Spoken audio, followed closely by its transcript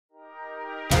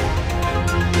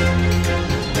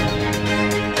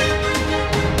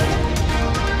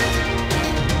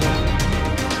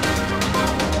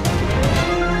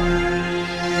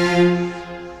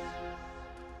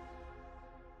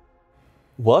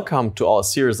Welcome to our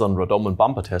series on radome and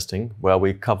bumper testing, where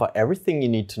we cover everything you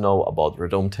need to know about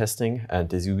radome testing and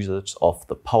the usage of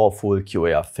the powerful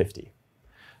QAR50.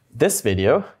 This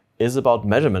video is about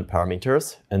measurement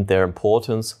parameters and their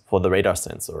importance for the radar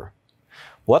sensor.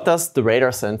 What does the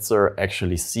radar sensor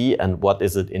actually see and what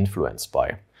is it influenced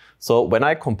by? So when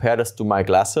I compare this to my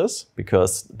glasses,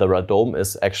 because the radome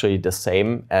is actually the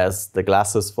same as the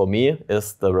glasses for me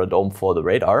is the radome for the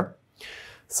radar.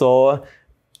 So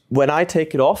when I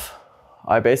take it off,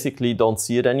 I basically don't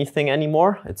see it anything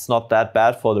anymore. It's not that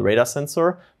bad for the radar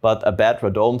sensor, but a bad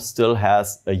radome still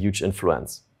has a huge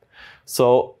influence.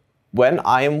 So when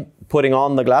I'm putting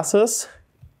on the glasses,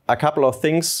 a couple of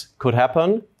things could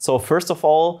happen. So first of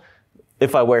all,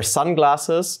 if I wear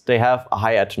sunglasses, they have a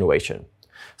high attenuation.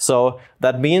 So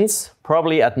that means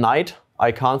probably at night,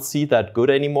 I can't see that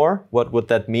good anymore. What would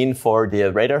that mean for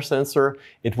the radar sensor?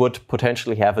 It would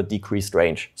potentially have a decreased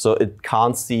range. So it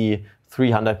can't see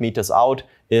 300 meters out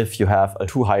if you have a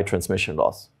too high transmission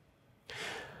loss.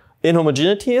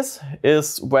 Inhomogeneities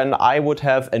is when I would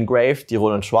have engraved the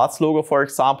Rohde and Schwarz logo, for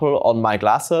example, on my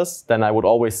glasses, then I would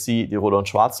always see the Rohde and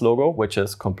Schwarz logo, which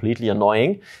is completely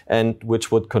annoying and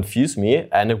which would confuse me,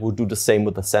 and it would do the same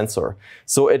with the sensor.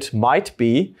 So it might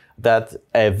be that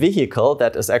a vehicle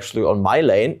that is actually on my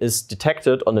lane is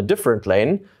detected on a different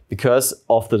lane because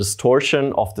of the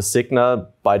distortion of the signal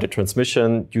by the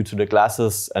transmission due to the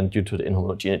glasses and due to the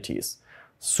inhomogeneities.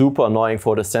 Super annoying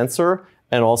for the sensor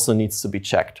and also needs to be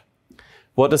checked.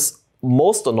 What is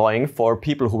most annoying for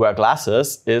people who wear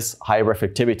glasses is high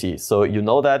reflectivity. So you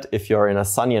know that if you're in a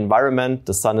sunny environment,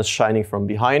 the sun is shining from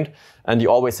behind and you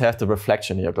always have the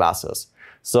reflection in your glasses.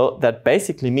 So that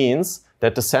basically means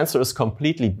that the sensor is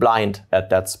completely blind at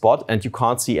that spot and you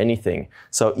can't see anything.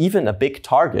 So even a big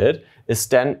target is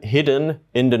then hidden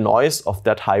in the noise of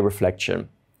that high reflection.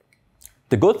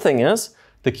 The good thing is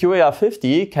the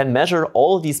QAR50 can measure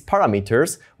all these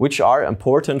parameters which are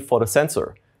important for the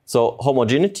sensor. So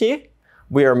homogeneity,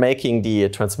 we are making the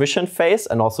transmission phase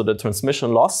and also the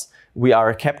transmission loss. We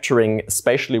are capturing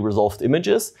spatially resolved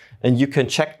images and you can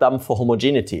check them for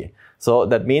homogeneity. So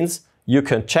that means you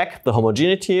can check the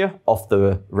homogeneity of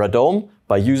the radome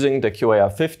by using the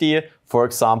QAR50, for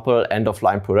example,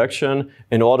 end-of-line production,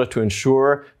 in order to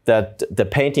ensure that the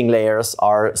painting layers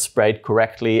are sprayed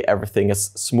correctly, everything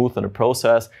is smooth in the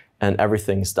process and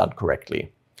everything is done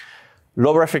correctly.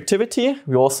 Low reflectivity,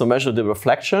 we also measure the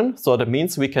reflection. So that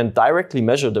means we can directly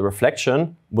measure the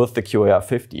reflection with the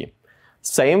QAR50.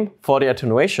 Same for the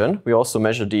attenuation. We also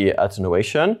measure the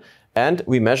attenuation and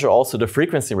we measure also the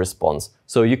frequency response.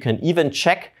 So you can even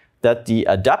check that the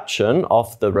adaptation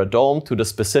of the radome to the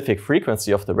specific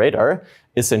frequency of the radar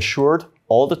is ensured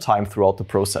all the time throughout the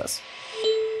process.